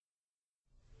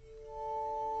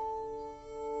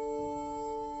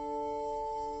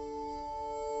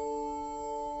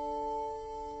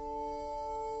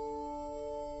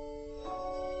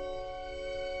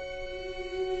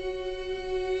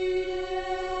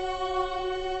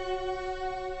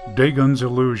Dagon's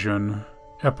Illusion,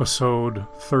 Episode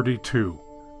 32,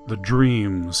 The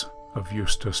Dreams of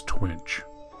Eustace Twinch.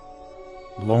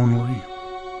 Lonely,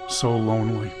 so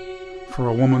lonely, for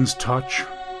a woman's touch,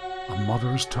 a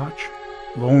mother's touch.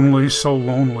 Lonely, so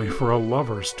lonely, for a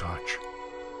lover's touch.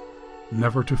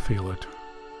 Never to feel it,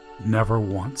 never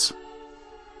once.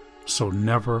 So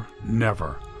never,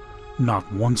 never,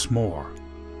 not once more,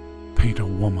 paint a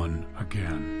woman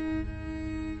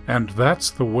again. And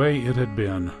that's the way it had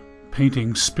been,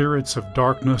 painting spirits of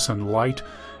darkness and light,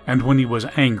 and when he was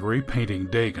angry, painting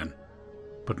Dagon.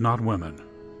 But not women,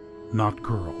 not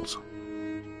girls.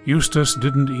 Eustace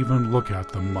didn't even look at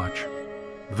them much.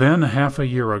 Then, half a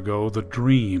year ago, the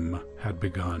dream had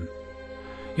begun.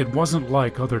 It wasn't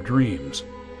like other dreams.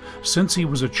 Since he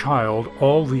was a child,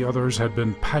 all the others had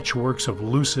been patchworks of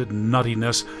lucid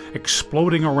nuttiness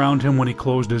exploding around him when he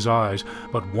closed his eyes.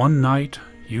 But one night,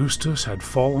 Eustace had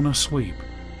fallen asleep,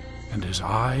 and his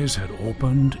eyes had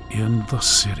opened in the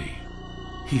city.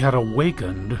 He had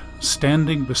awakened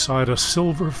standing beside a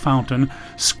silver fountain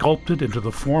sculpted into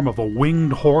the form of a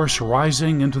winged horse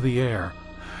rising into the air,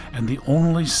 and the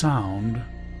only sound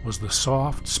was the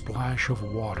soft splash of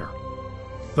water.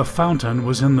 The fountain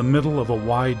was in the middle of a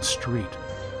wide street.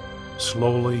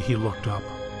 Slowly he looked up.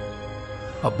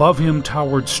 Above him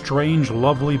towered strange,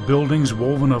 lovely buildings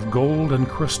woven of gold and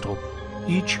crystal.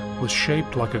 Each was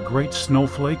shaped like a great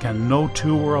snowflake, and no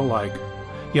two were alike.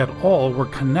 Yet all were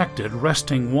connected,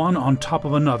 resting one on top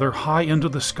of another high into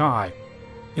the sky.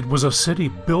 It was a city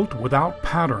built without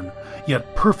pattern,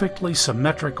 yet perfectly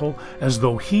symmetrical, as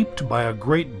though heaped by a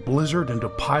great blizzard into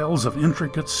piles of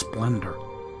intricate splendor.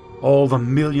 All the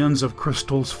millions of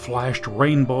crystals flashed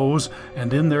rainbows,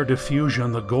 and in their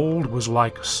diffusion the gold was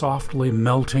like softly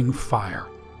melting fire.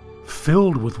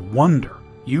 Filled with wonder,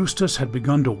 Eustace had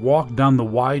begun to walk down the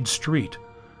wide street,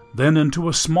 then into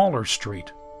a smaller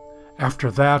street.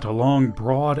 After that, along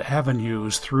broad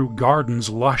avenues, through gardens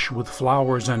lush with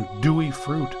flowers and dewy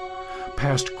fruit,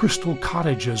 past crystal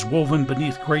cottages woven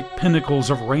beneath great pinnacles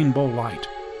of rainbow light.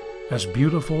 As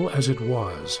beautiful as it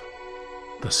was,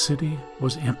 the city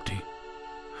was empty.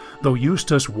 Though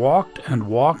Eustace walked and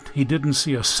walked, he didn't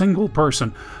see a single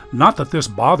person. Not that this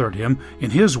bothered him.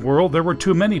 In his world there were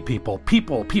too many people.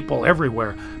 People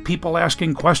everywhere. People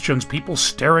asking questions, people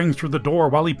staring through the door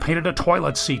while he painted a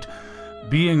toilet seat.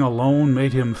 Being alone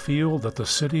made him feel that the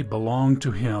city belonged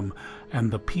to him,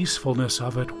 and the peacefulness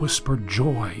of it whispered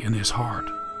joy in his heart.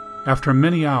 After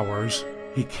many hours,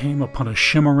 he came upon a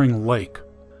shimmering lake.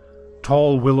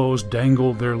 Tall willows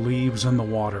dangled their leaves in the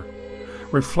water.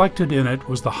 Reflected in it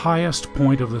was the highest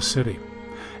point of the city.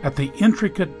 At the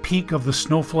intricate peak of the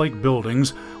snowflake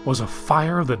buildings was a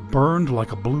fire that burned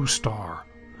like a blue star.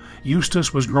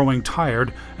 Eustace was growing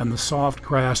tired, and the soft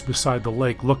grass beside the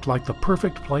lake looked like the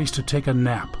perfect place to take a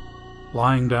nap.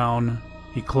 Lying down,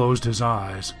 he closed his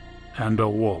eyes and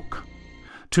awoke.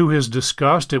 To his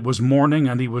disgust, it was morning,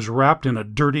 and he was wrapped in a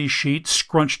dirty sheet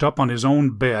scrunched up on his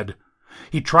own bed.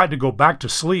 He tried to go back to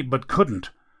sleep, but couldn't.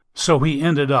 So he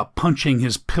ended up punching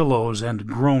his pillows and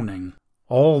groaning.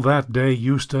 All that day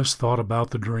Eustace thought about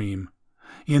the dream.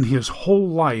 In his whole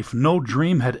life no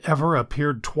dream had ever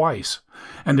appeared twice,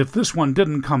 and if this one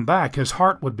didn't come back, his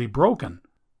heart would be broken.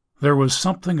 There was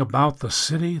something about the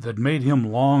city that made him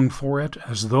long for it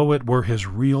as though it were his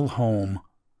real home.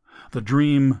 The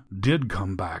dream did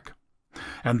come back,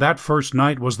 and that first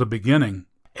night was the beginning.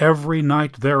 Every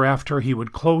night thereafter he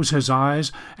would close his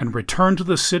eyes and return to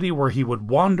the city, where he would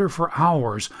wander for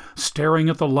hours, staring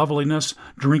at the loveliness,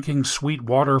 drinking sweet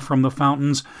water from the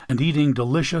fountains, and eating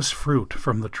delicious fruit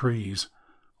from the trees.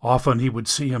 Often he would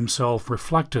see himself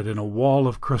reflected in a wall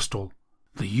of crystal.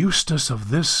 The Eustace of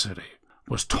this city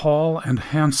was tall and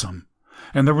handsome,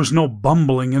 and there was no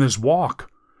bumbling in his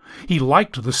walk. He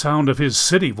liked the sound of his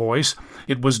city voice.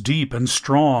 It was deep and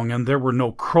strong, and there were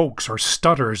no croaks or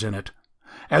stutters in it.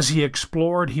 As he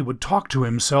explored, he would talk to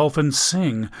himself and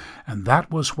sing, and that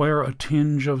was where a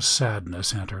tinge of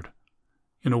sadness entered.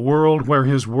 In a world where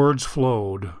his words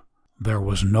flowed, there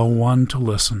was no one to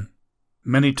listen.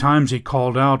 Many times he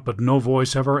called out, but no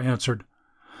voice ever answered.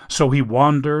 So he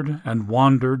wandered,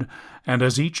 and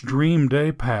as each dream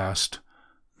day passed,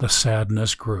 the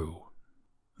sadness grew.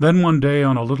 Then one day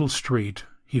on a little street,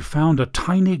 he found a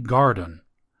tiny garden.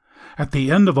 At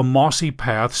the end of a mossy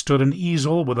path stood an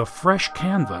easel with a fresh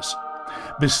canvas.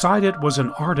 Beside it was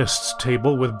an artist's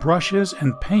table with brushes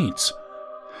and paints.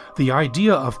 The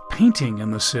idea of painting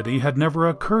in the city had never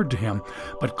occurred to him,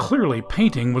 but clearly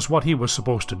painting was what he was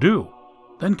supposed to do.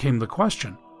 Then came the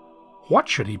question, what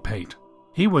should he paint?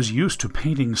 He was used to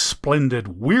painting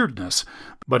splendid weirdness,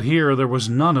 but here there was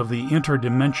none of the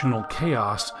interdimensional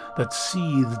chaos that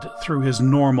seethed through his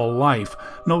normal life,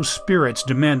 no spirits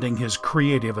demanding his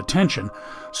creative attention.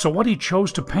 So what he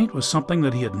chose to paint was something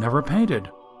that he had never painted.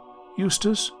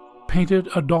 Eustace painted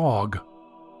a dog.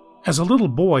 As a little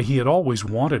boy, he had always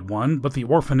wanted one, but the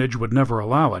orphanage would never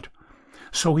allow it.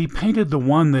 So he painted the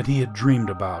one that he had dreamed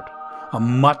about. A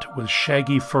mutt with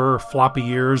shaggy fur, floppy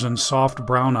ears, and soft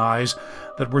brown eyes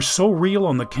that were so real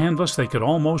on the canvas they could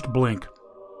almost blink.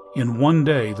 In one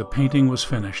day the painting was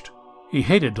finished. He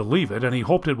hated to leave it, and he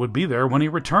hoped it would be there when he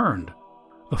returned.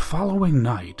 The following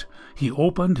night he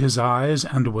opened his eyes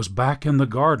and was back in the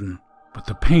garden, but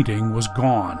the painting was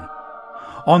gone.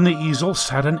 On the easel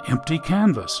sat an empty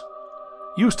canvas.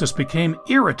 Eustace became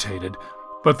irritated,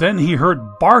 but then he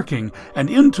heard barking, and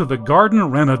into the garden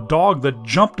ran a dog that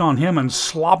jumped on him and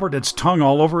slobbered its tongue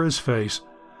all over his face.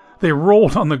 They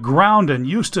rolled on the ground, and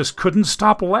Eustace couldn't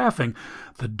stop laughing.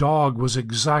 The dog was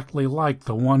exactly like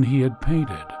the one he had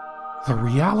painted. The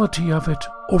reality of it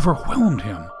overwhelmed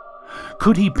him.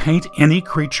 Could he paint any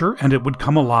creature and it would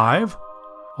come alive?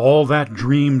 All that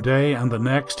dream day and the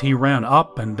next he ran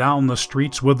up and down the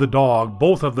streets with the dog,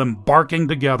 both of them barking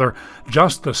together.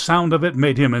 Just the sound of it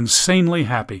made him insanely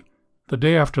happy. The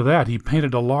day after that he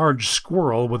painted a large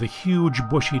squirrel with a huge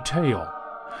bushy tail.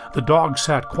 The dog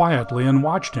sat quietly and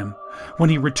watched him. When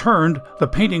he returned, the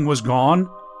painting was gone,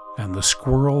 and the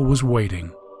squirrel was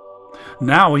waiting.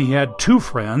 Now he had two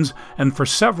friends, and for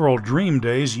several dream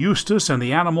days Eustace and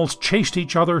the animals chased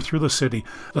each other through the city.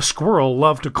 The squirrel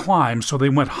loved to climb, so they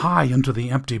went high into the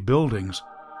empty buildings.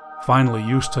 Finally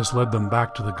Eustace led them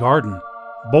back to the garden.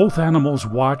 Both animals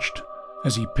watched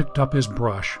as he picked up his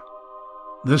brush.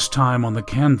 This time on the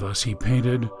canvas he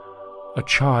painted a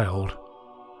child,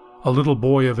 a little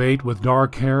boy of 8 with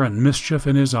dark hair and mischief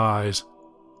in his eyes.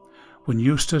 When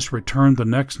Eustace returned the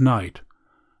next night,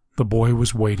 the boy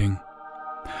was waiting.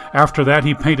 After that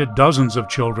he painted dozens of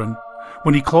children.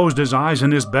 When he closed his eyes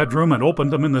in his bedroom and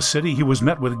opened them in the city, he was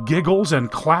met with giggles and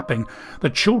clapping.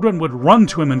 The children would run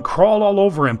to him and crawl all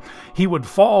over him. He would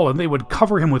fall, and they would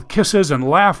cover him with kisses and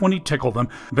laugh when he tickled them.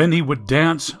 Then he would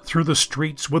dance through the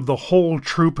streets with the whole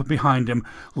troop behind him,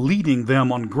 leading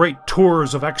them on great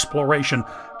tours of exploration,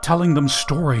 telling them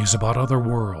stories about other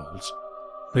worlds.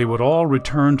 They would all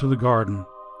return to the garden.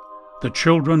 The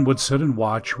children would sit and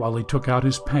watch while he took out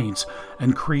his paints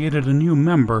and created a new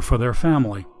member for their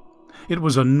family. It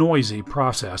was a noisy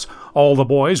process. All the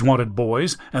boys wanted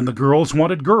boys, and the girls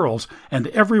wanted girls, and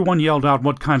everyone yelled out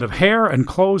what kind of hair and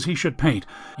clothes he should paint.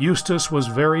 Eustace was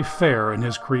very fair in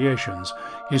his creations.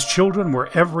 His children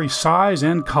were every size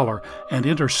and color, and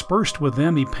interspersed with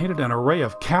them he painted an array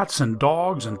of cats and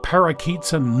dogs and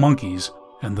parakeets and monkeys,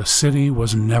 and the city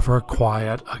was never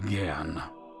quiet again.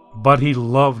 But he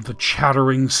loved the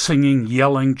chattering, singing,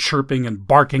 yelling, chirping, and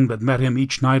barking that met him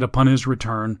each night upon his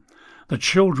return. The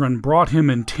children brought him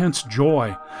intense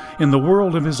joy. In the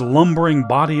world of his lumbering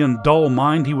body and dull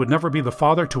mind, he would never be the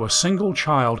father to a single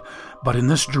child, but in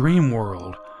this dream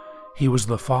world, he was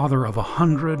the father of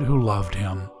 100 who loved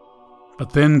him.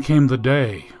 But then came the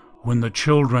day when the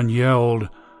children yelled,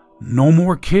 "No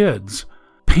more kids!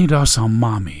 Paint us a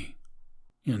mommy!"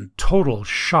 In total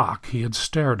shock, he had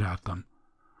stared at them.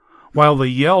 While they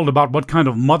yelled about what kind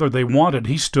of mother they wanted,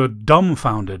 he stood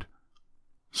dumbfounded.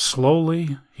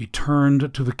 Slowly, he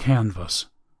turned to the canvas.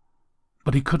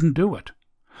 But he couldn't do it.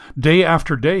 Day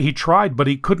after day he tried, but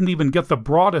he couldn't even get the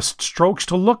broadest strokes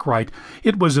to look right.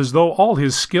 It was as though all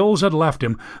his skills had left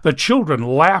him. The children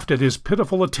laughed at his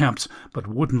pitiful attempts, but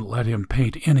wouldn't let him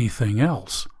paint anything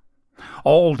else.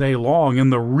 All day long in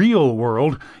the real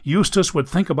world, Eustace would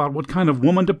think about what kind of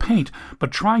woman to paint,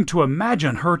 but trying to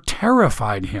imagine her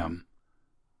terrified him.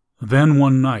 Then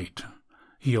one night,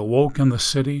 he awoke in the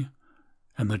city,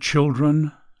 and the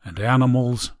children and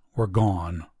animals were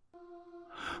gone.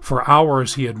 For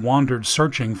hours he had wandered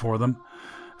searching for them.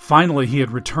 Finally he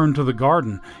had returned to the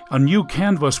garden. A new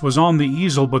canvas was on the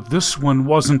easel, but this one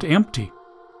wasn't empty.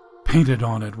 Painted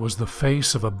on it was the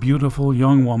face of a beautiful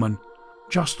young woman.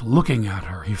 Just looking at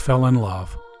her, he fell in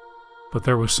love. But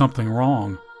there was something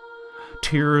wrong.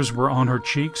 Tears were on her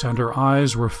cheeks, and her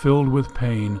eyes were filled with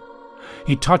pain.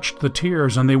 He touched the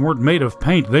tears, and they weren't made of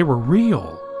paint. They were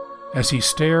real. As he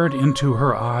stared into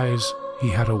her eyes, he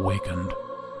had awakened.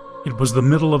 It was the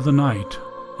middle of the night,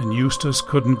 and Eustace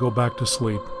couldn't go back to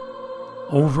sleep.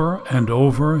 Over and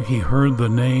over he heard the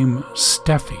name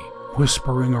Steffi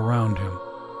whispering around him.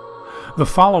 The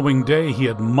following day he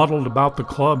had muddled about the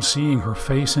club, seeing her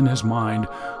face in his mind.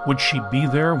 Would she be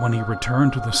there when he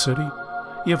returned to the city?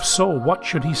 If so, what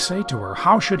should he say to her?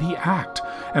 How should he act?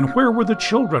 And where were the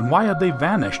children? Why had they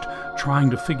vanished?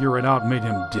 Trying to figure it out made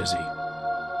him dizzy.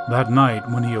 That night,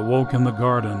 when he awoke in the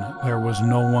garden, there was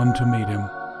no one to meet him.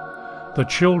 The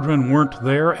children weren't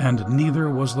there, and neither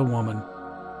was the woman.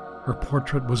 Her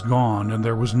portrait was gone, and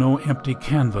there was no empty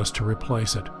canvas to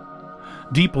replace it.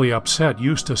 Deeply upset,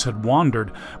 Eustace had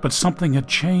wandered, but something had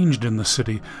changed in the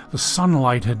city. The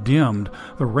sunlight had dimmed,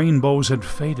 the rainbows had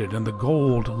faded, and the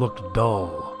gold looked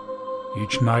dull.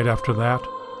 Each night after that,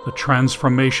 the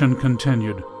transformation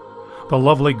continued. The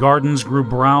lovely gardens grew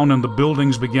brown and the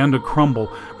buildings began to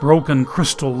crumble. Broken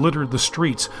crystal littered the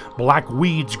streets. Black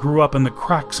weeds grew up in the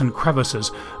cracks and crevices.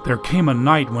 There came a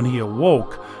night when he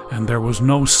awoke, and there was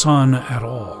no sun at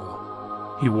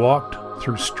all. He walked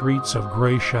through streets of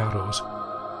gray shadows.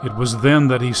 It was then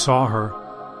that he saw her.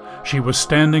 She was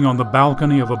standing on the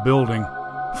balcony of a building.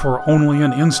 For only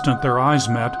an instant their eyes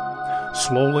met.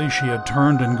 Slowly she had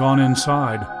turned and gone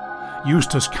inside.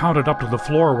 Eustace counted up to the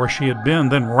floor where she had been,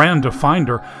 then ran to find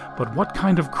her. But what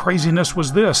kind of craziness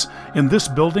was this? In this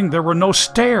building there were no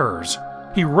stairs.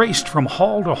 He raced from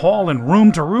hall to hall and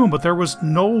room to room, but there was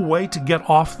no way to get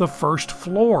off the first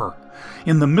floor.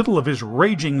 In the middle of his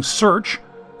raging search,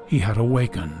 he had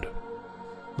awakened.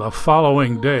 The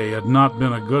following day had not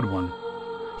been a good one.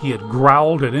 He had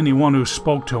growled at anyone who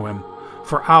spoke to him.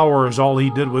 For hours all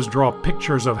he did was draw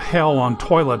pictures of hell on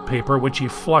toilet paper, which he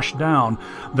flushed down.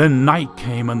 Then night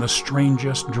came, and the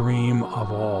strangest dream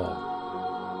of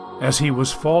all. As he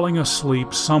was falling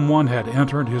asleep, someone had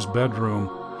entered his bedroom.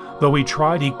 Though he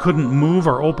tried, he couldn't move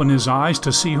or open his eyes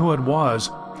to see who it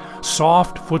was.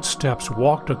 Soft footsteps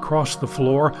walked across the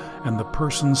floor, and the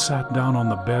person sat down on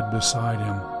the bed beside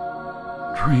him.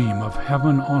 Dream of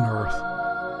heaven on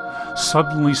earth.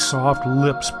 Suddenly soft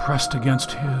lips pressed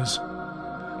against his.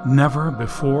 Never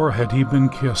before had he been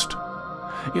kissed.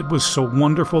 It was so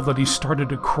wonderful that he started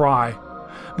to cry.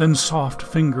 Then soft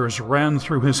fingers ran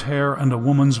through his hair, and a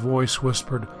woman's voice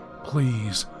whispered,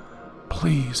 "Please,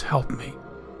 please help me."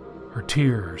 Her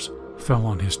tears fell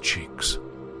on his cheeks.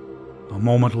 A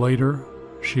moment later,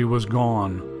 she was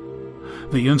gone.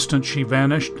 The instant she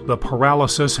vanished, the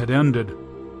paralysis had ended.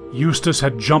 Eustace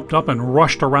had jumped up and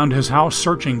rushed around his house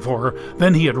searching for her.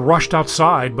 Then he had rushed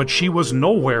outside, but she was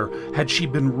nowhere. Had she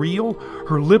been real?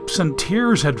 Her lips and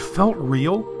tears had felt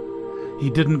real. He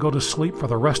didn't go to sleep for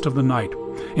the rest of the night.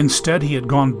 Instead, he had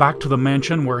gone back to the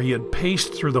mansion where he had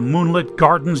paced through the moonlit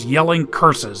gardens yelling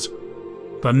curses.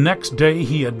 The next day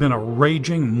he had been a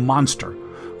raging monster.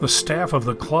 The staff of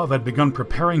the club had begun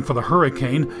preparing for the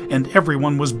hurricane, and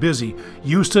everyone was busy.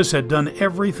 Eustace had done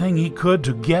everything he could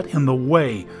to get in the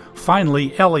way.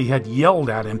 Finally, Ellie had yelled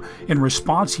at him. In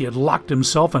response, he had locked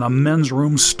himself in a men's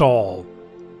room stall.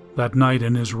 That night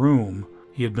in his room,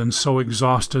 he had been so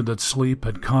exhausted that sleep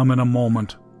had come in a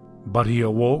moment. But he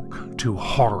awoke to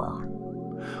horror.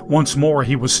 Once more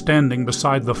he was standing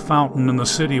beside the fountain in the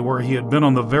city where he had been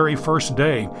on the very first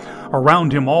day.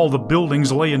 Around him all the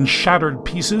buildings lay in shattered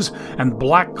pieces, and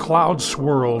black clouds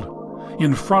swirled.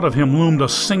 In front of him loomed a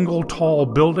single tall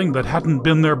building that hadn't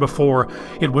been there before.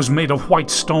 It was made of white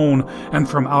stone, and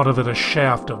from out of it a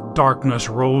shaft of darkness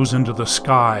rose into the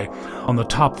sky. On the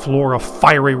top floor a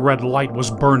fiery red light was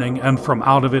burning, and from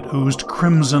out of it oozed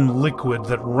crimson liquid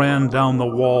that ran down the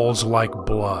walls like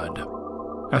blood.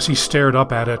 As he stared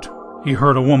up at it, he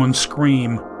heard a woman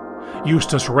scream.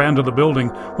 Eustace ran to the building.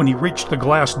 When he reached the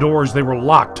glass doors, they were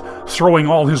locked. Throwing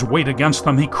all his weight against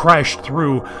them, he crashed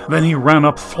through. Then he ran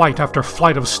up flight after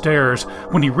flight of stairs.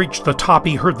 When he reached the top,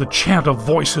 he heard the chant of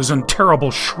voices and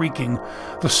terrible shrieking.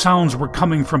 The sounds were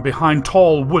coming from behind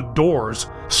tall wood doors.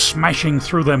 Smashing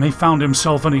through them, he found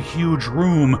himself in a huge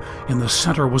room. In the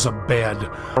center was a bed.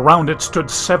 Around it stood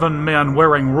 7 men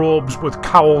wearing robes with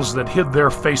cowls that hid their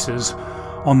faces.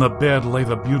 On the bed lay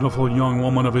the beautiful young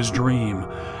woman of his dream,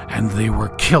 and they were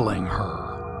killing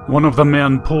her. One of the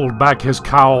men pulled back his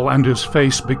cowl, and his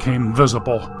face became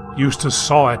visible. Eustace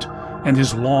saw it, and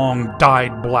his long,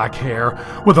 dyed black hair.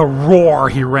 With a roar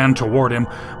he ran toward him,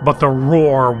 but the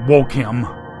roar woke him.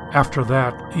 After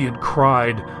that he had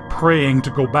cried, praying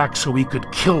to go back so he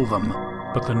could kill them.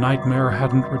 But the nightmare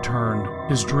hadn't returned.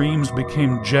 His dreams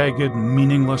became jagged,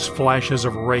 meaningless flashes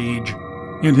of rage.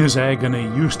 In his agony,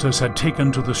 Eustace had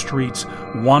taken to the streets,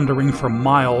 wandering for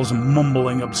miles,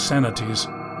 mumbling obscenities.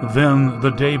 Then, the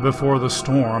day before the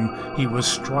storm, he was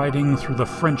striding through the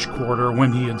French Quarter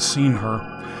when he had seen her.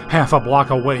 Half a block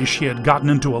away, she had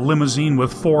gotten into a limousine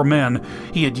with 4 men.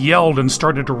 He had yelled and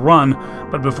started to run,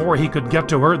 but before he could get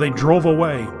to her, they drove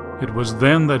away. It was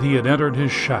then that he had entered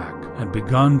his shack and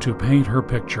begun to paint her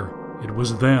picture. It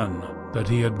was then that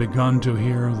he had begun to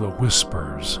hear the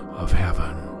whispers of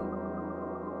heaven.